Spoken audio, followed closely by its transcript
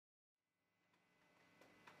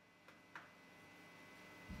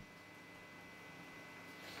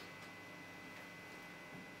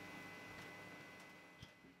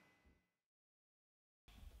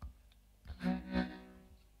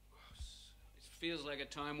feels like a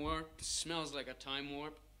time warp, smells like a time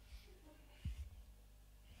warp.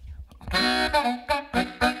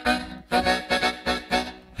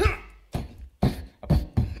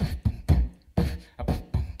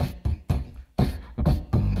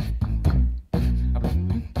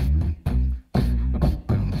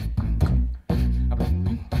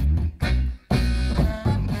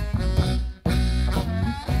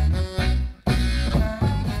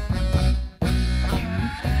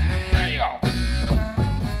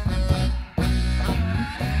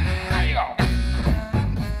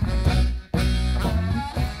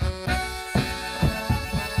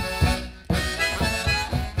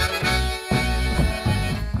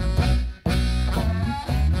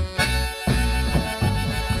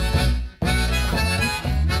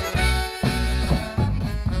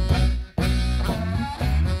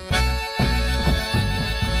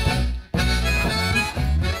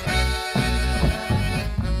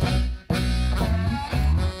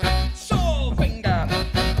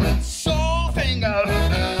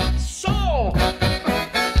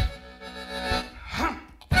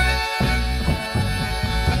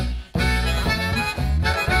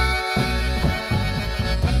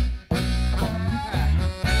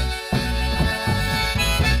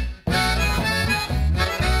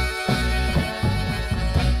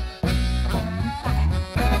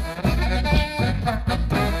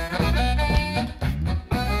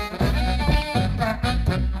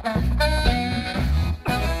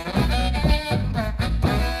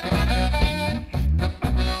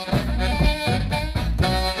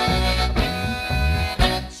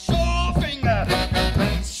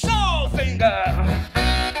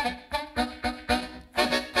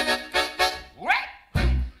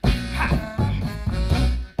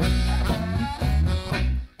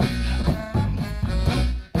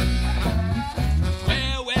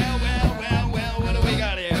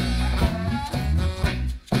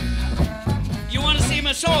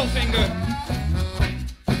 Soul finger.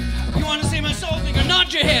 You want to see my soul finger?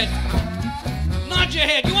 Nod your head. Nod your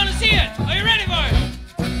head. You want to see it? Are you ready for it?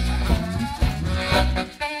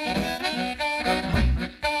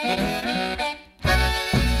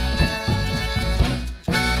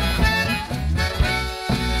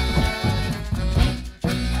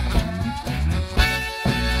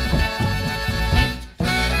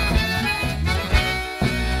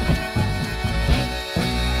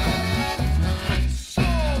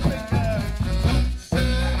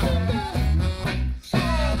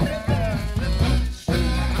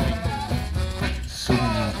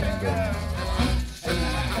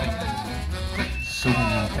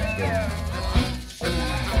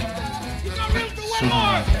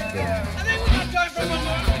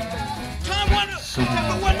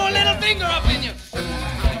 Finger up in you.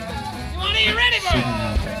 You want to? You ready for it?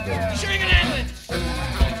 You sure you can handle it?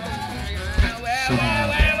 Well,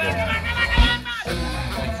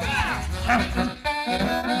 come on.